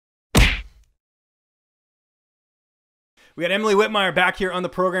We got Emily Whitmire back here on the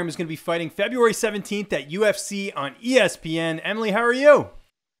program, who's going to be fighting February 17th at UFC on ESPN. Emily, how are you?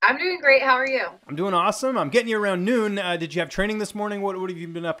 I'm doing great. How are you? I'm doing awesome. I'm getting you around noon. Did you have training this morning? What have you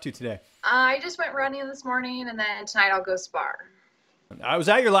been up to today? I just went running this morning, and then tonight I'll go spar. I was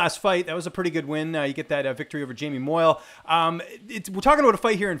at your last fight. That was a pretty good win. You get that victory over Jamie Moyle. We're talking about a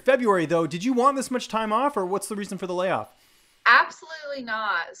fight here in February, though. Did you want this much time off, or what's the reason for the layoff? Absolutely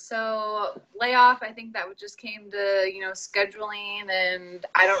not. So layoff, I think that just came to, scheduling, and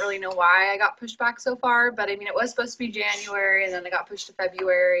I don't really know why I got pushed back so far, but I mean, it was supposed to be January, and then it got pushed to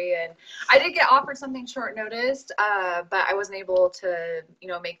February, and I did get offered something short noticed, but I wasn't able to,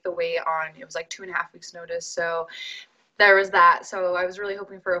 make the weight on, it was like 2.5 weeks notice. So there was that. So I was really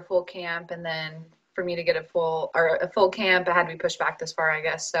hoping for a full camp, and then for me to get a full camp, it had to be pushed back this far, I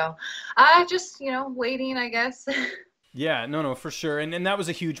guess. So just, waiting, I guess. Yeah, no, for sure. And that was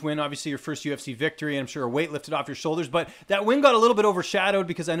a huge win. Obviously, your first UFC victory, and I'm sure a weight lifted off your shoulders. But that win got a little bit overshadowed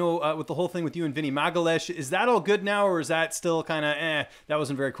because I know with the whole thing with you and Vinny Magalesh, is that all good now, or is that still kind of, that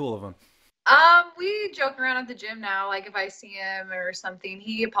wasn't very cool of him? We joke around at the gym now. Like if I see him or something,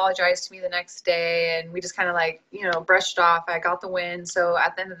 he apologized to me the next day, and we just kind of brushed off. I got the win, so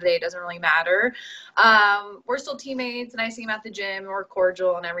at the end of the day, it doesn't really matter. We're still teammates, and I see him at the gym, and we're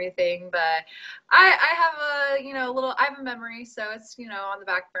cordial and everything. But I have I have a memory, so it's on the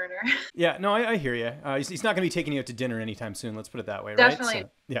back burner. Yeah, no, I hear you. He's not going to be taking you out to dinner anytime soon. Let's put it that way, right? Definitely. So,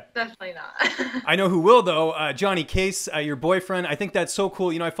 yeah. Definitely not. I know who will, though. Johnny Case, your boyfriend. I think that's so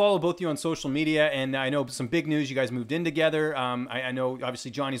cool. I follow both you on social media, and I know some big news. You guys moved in together. I know,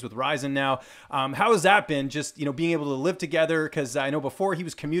 obviously, Johnny's with Ryzen now. How has that been, just, being able to live together? Because I know before he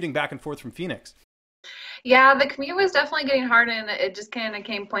was commuting back and forth from Phoenix. Yeah, the commute was definitely getting hard, and it just kind of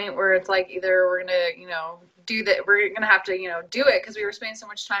came point where it's like either we're gonna, do that, we're gonna have to, do it because we were spending so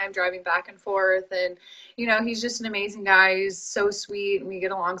much time driving back and forth, and he's just an amazing guy. He's so sweet, and we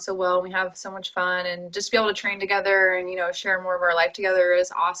get along so well. And we have so much fun, and just be able to train together and share more of our life together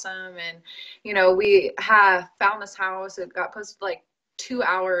is awesome. And we have found this house. It got posted like 2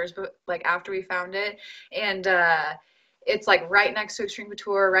 hours, but like after we found it, and it's like right next to Extreme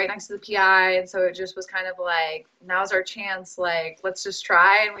Couture, right next to the PI. And so it just was kind of like, now's our chance. Like, let's just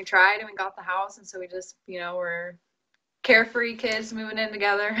try. And we tried, and we got the house. And so we just, we're carefree kids moving in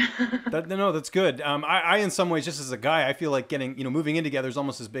together. No, that's good. I, in some ways, just as a guy, I feel like getting, moving in together is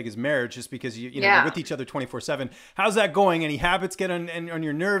almost as big as marriage, just because you're with each other 24/7. How's that going? Any habits get on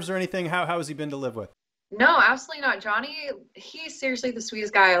your nerves or anything? How has he been to live with? No, absolutely not. Johnny, he's seriously the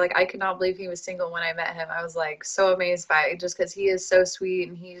sweetest guy. Like, I could not believe he was single when I met him. I was like so amazed by it, just because he is so sweet,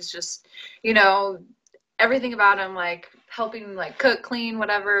 and he's just, everything about him, like helping, like cook, clean,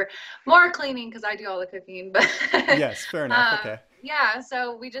 whatever. More cleaning because I do all the cooking, but yes, fair enough. Okay. Yeah,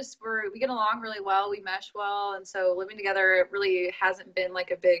 so we get along really well. We mesh well, and so living together, it really hasn't been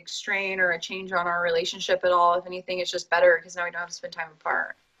like a big strain or a change on our relationship at all. If anything, it's just better because now we don't have to spend time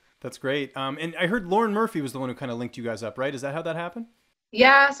apart. That's great. And I heard Lauren Murphy was the one who kind of linked you guys up, right? Is that how that happened?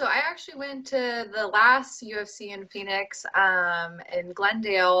 Yeah, so I actually went to the last UFC in Phoenix, in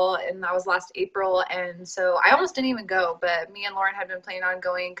Glendale, and that was last April. And so I almost didn't even go, but me and Lauren had been planning on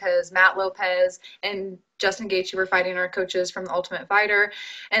going because Matt Lopez and Justin Gaethje were fighting, our coaches from The Ultimate Fighter.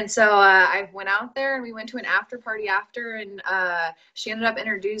 And so I went out there, and we went to an after party after, and she ended up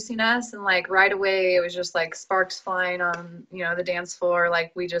introducing us, and like right away it was just like sparks flying on, the dance floor.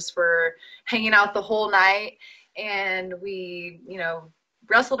 Like we just were hanging out the whole night, and we,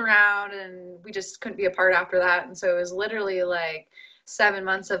 wrestled around, and we just couldn't be apart after that. And so it was literally like 7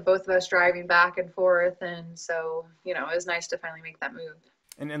 months of both of us driving back and forth. And so, it was nice to finally make that move.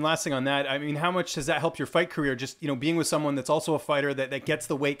 And last thing on that, I mean, how much has that helped your fight career? Just, being with someone that's also a fighter, that gets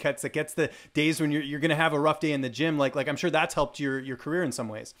the weight cuts, that gets the days when you're going to have a rough day in the gym. Like I'm sure that's helped your career in some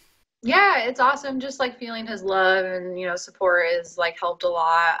ways. Yeah, it's awesome. Just like feeling his love and, support is like helped a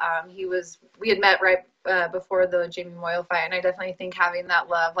lot. We had met right before the Jamie Moyle fight, and I definitely think having that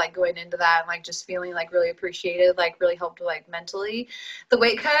love, like going into that and like just feeling like really appreciated, like really helped like mentally. The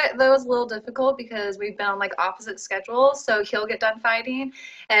weight cut, that was a little difficult because we've been on like opposite schedules. So he'll get done fighting,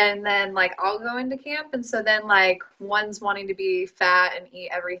 and then like I'll go into camp, and so then like one's wanting to be fat and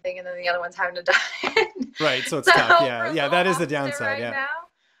eat everything, and then the other one's having to diet. Right. So it's tough. Yeah, that is the downside. Right Yeah. Now.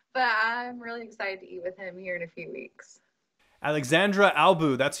 But I'm really excited to eat with him here in a few weeks. Aleksandra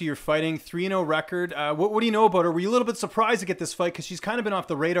Albu, that's who you're fighting, 3-0 record. What do you know about her? Were you a little bit surprised to get this fight? Because she's kind of been off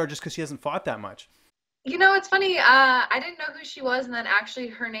the radar just because she hasn't fought that much. You know, it's funny. I didn't know who she was, and then actually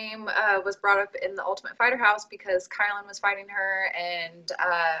her name was brought up in the Ultimate Fighter house because Kylan was fighting her, and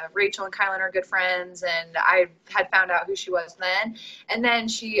Rachel and Kylan are good friends, and I had found out who she was then. And then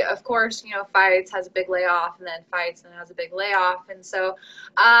she, of course, you know, fights, has a big layoff, and then fights and has a big layoff. And so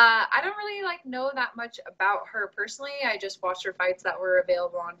I don't really like know that much about her personally. I just watched her fights that were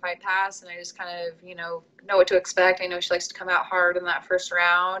available on Fight Pass, and I just kind of, you know what to expect. I know she likes to come out hard in that first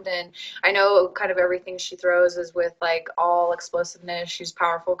round, and I know kind of everything she throws is with like all explosiveness. She's a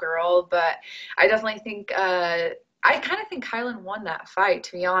powerful girl, but I definitely think I kind of think Kylan won that fight,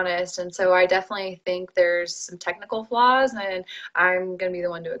 to be honest. And so I definitely think there's some technical flaws, and I'm gonna be the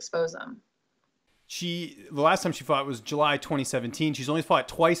one to expose them. The last time she fought was July 2017. She's only fought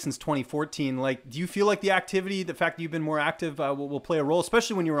twice since 2014. Like, do you feel like the activity, the fact that you've been more active, will play a role,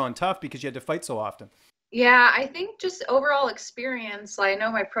 especially when you were on Tough because you had to fight so often? Yeah, I think just overall experience. Like, I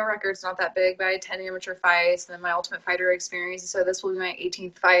know my pro record's not that big, but I had 10 amateur fights and then my Ultimate Fighter experience. So this will be my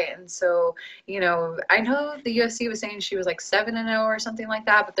 18th fight. And so, you know, I know the UFC was saying she was like 7-0 or something like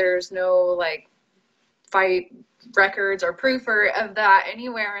that, but there's no like fight records or proof of that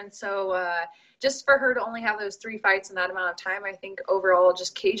anywhere. And so just for her to only have those 3 fights in that amount of time, I think overall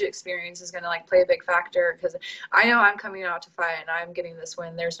just cage experience is going to like play a big factor because I know I'm coming out to fight and I'm getting this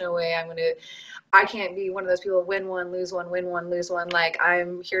win. There's no way I can't be one of those people win one, lose one, win one, lose one. Like,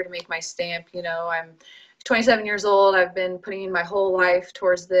 I'm here to make my stamp. You know, I'm 27 years old. I've been putting my whole life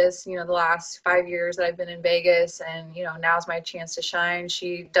towards this, you know, the last 5 years that I've been in Vegas, and, you know, now's my chance to shine.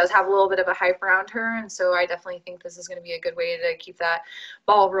 She does have a little bit of a hype around her, and so I definitely think this is going to be a good way to keep that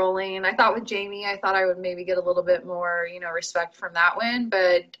ball rolling. I thought with Jamie, I thought I would maybe get a little bit more, you know, respect from that win,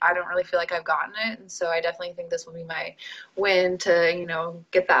 but I don't really feel like I've gotten it, and so I definitely think this will be my win to, you know,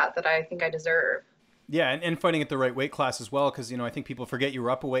 get that I think I deserve. Yeah, and fighting at the right weight class as well, because, you know, I think people forget you were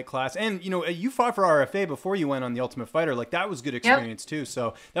up a weight class. And, you know, you fought for RFA before you went on the Ultimate Fighter. Like, that was good Yep. experience, too.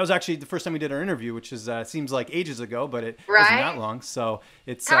 So that was actually the first time we did our interview, which is seems like ages ago, but it wasn't that Right? long. So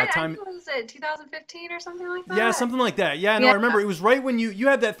it's I time. think it was it 2015 or something like Yeah, that. something like that. Yeah, no, I Yeah. remember it was right when you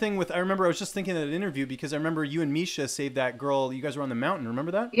had that thing with, I remember I was just thinking of that interview because I remember you and Misha saved that girl. You guys were on the mountain.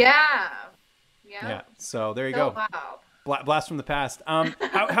 Remember that? Yeah. Yeah. Yep. So there you So go. wow. Blast from the past.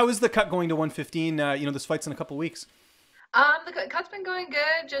 How is the cut going to 115? You know, this fight's in a couple weeks. The cut's been going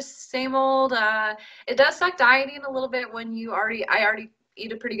good, just same old. It does suck dieting a little bit when I already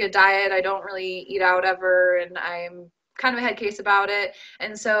eat a pretty good diet. I don't really eat out ever, and I'm kind of a head case about it.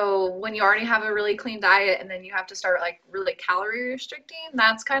 And so when you already have a really clean diet and then you have to start like really calorie restricting,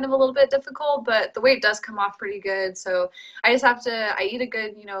 that's kind of a little bit difficult, but the weight does come off pretty good. So I eat a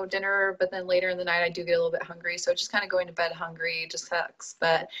good, you know, dinner, but then later in the night I do get a little bit hungry. So just kind of going to bed hungry just sucks,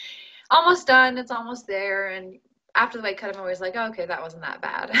 but almost done. It's almost there. And after the weight cut, I'm always like, oh, okay, that wasn't that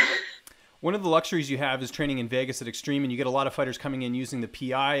bad. One of the luxuries you have is training in Vegas at Extreme, and you get a lot of fighters coming in using the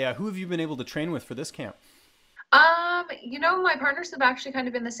PI. Who have you been able to train with for this camp? You know, my partners have actually kind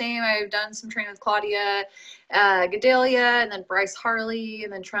of been the same. I've done some training with Claudia, Gadelia, and then Bryce Harley,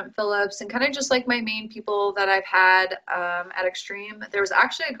 and then Trent Phillips, and kind of just like my main people that I've had at Extreme. There was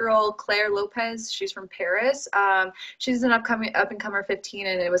actually a girl, Claire Lopez. She's from Paris. She's an up and comer 15,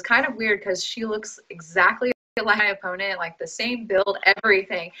 and it was kind of weird because she looks exactly like my opponent, like the same build,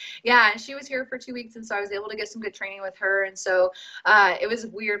 everything. Yeah, and she was here for 2 weeks, and so I was able to get some good training with her. And so it was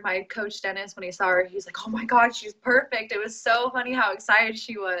weird. My coach Dennis, when he saw her, he's like, "Oh my God, she's perfect." It was so funny how excited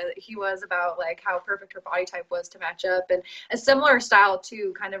he was about like how perfect her body type was to match up, and a similar style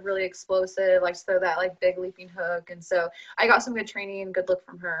too, kind of really explosive, like so that like big leaping hook. And so I got some good training and good look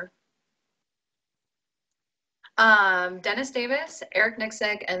from her. Dennis Davis, Eric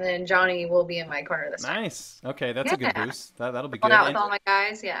Nixick, and then Johnny will be in my corner this time. Nice. Okay, that's a good Yeah. boost. That'll be Going good. out with And all my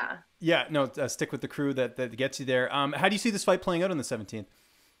guys, yeah. yeah, no, stick with the crew that gets you there. How do you see this fight playing out on the 17th?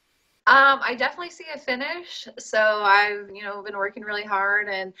 I definitely see a finish. So I've, you know, been working really hard,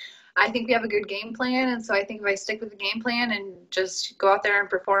 and I think we have a good game plan. And so I think if I stick with the game plan and just go out there and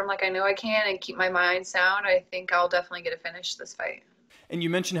perform like I know I can and keep my mind sound, I think I'll definitely get a finish this fight. And you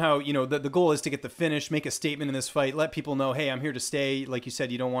mentioned how, you know, the goal is to get the finish, make a statement in this fight, let people know, hey, I'm here to stay. Like you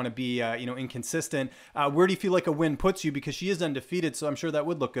said, you don't want to be, you know, inconsistent. Where do you feel like a win puts you? Because she is undefeated, so I'm sure that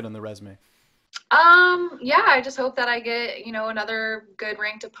would look good on the resume. Yeah, I just hope that I get, you know, another good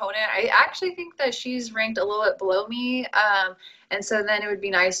ranked opponent. I actually think that she's ranked a little bit below me. And so then it would be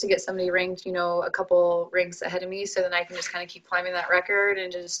nice to get somebody ranked, you know, a couple ranks ahead of me, so then I can just kind of keep climbing that record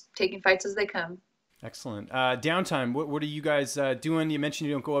and just taking fights as they come. Excellent. Downtime. What are you guys doing? You mentioned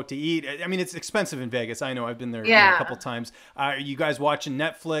you don't go out to eat. I mean, it's expensive in Vegas. I know. I've been there, you know, a Yeah. couple times. Are you guys watching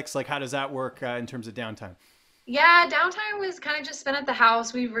Netflix? Like, how does that work in terms of downtime? Yeah, downtime was kind of just spent at the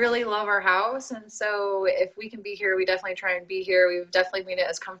house. We really love our house, and so if we can be here, we definitely try and be here. We've definitely made it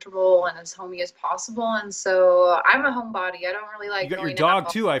as comfortable and as homey as possible. And so I'm a homebody. I don't really You like got your going dog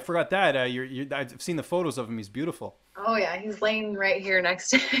out. too. I forgot that. I've seen the photos of him. He's beautiful. Oh yeah, he's laying right here next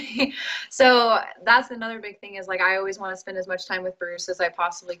to me. So that's another big thing is like I always want to spend as much time with Bruce as I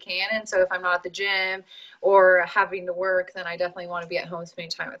possibly can. And so if I'm not at the gym or having to work, then I definitely want to be at home spending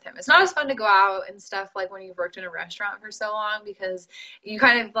time with him. It's not as fun to go out and stuff like when you've worked in a restaurant for so long because you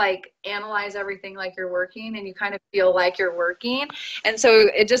kind of like analyze everything like you're working and you kind of feel like you're working. And so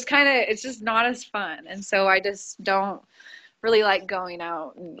it's just not as fun. And so I just don't really like going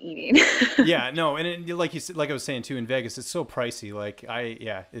out and eating. Yeah, no, and like you said, like I was saying too, in Vegas, it's so pricey. Like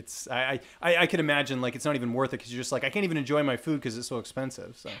yeah, it's I could imagine like it's not even worth it because you're just like I can't even enjoy my food because it's so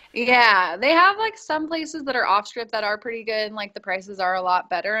expensive. So Yeah, they have like some places that are off strip that are pretty good and like the prices are a lot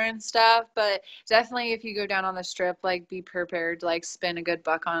better and stuff. But definitely if you go down on the strip, like be prepared to like spend a good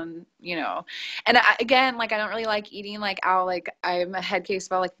buck on, And again, like I don't really like eating like out. Like I'm a head case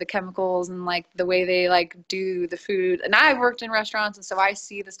about like the chemicals and like the way they like do the food. And I've worked in restaurants and so I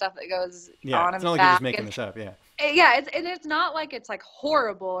see the stuff that goes yeah, on it's in not the like you're just back. making this up. Yeah. Yeah, it's not like it's like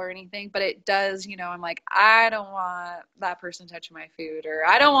horrible or anything, but it does, I'm like, I don't want that person touching my food, or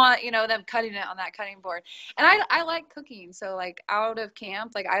I don't want, them cutting it on that cutting board. And I like cooking. So like out of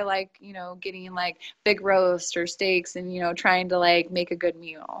camp, like I like, getting like big roast or steaks and, trying to like make a good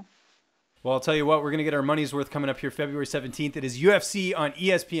meal. Well, I'll tell you what, we're going to get our money's worth coming up here February 17th. It is UFC on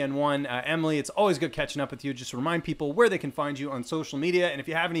ESPN 1. Emily, it's always good catching up with you. Just remind people where they can find you on social media. And if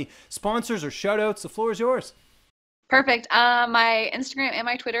you have any sponsors or shout outs, the floor is yours. Perfect. My Instagram and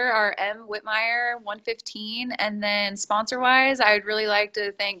my Twitter are mwhitmire115. And then sponsor wise, I'd really like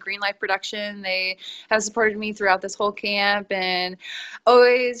to thank Green Life Production. They have supported me throughout this whole camp and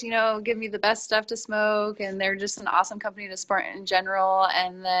always, give me the best stuff to smoke. And they're just an awesome company to support in general.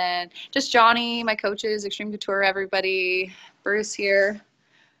 And then just Johnny, my coaches, Extreme Couture, everybody, Bruce here,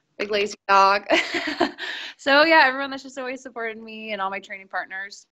 big lazy dog. So yeah, everyone that's just always supported me and all my training partners.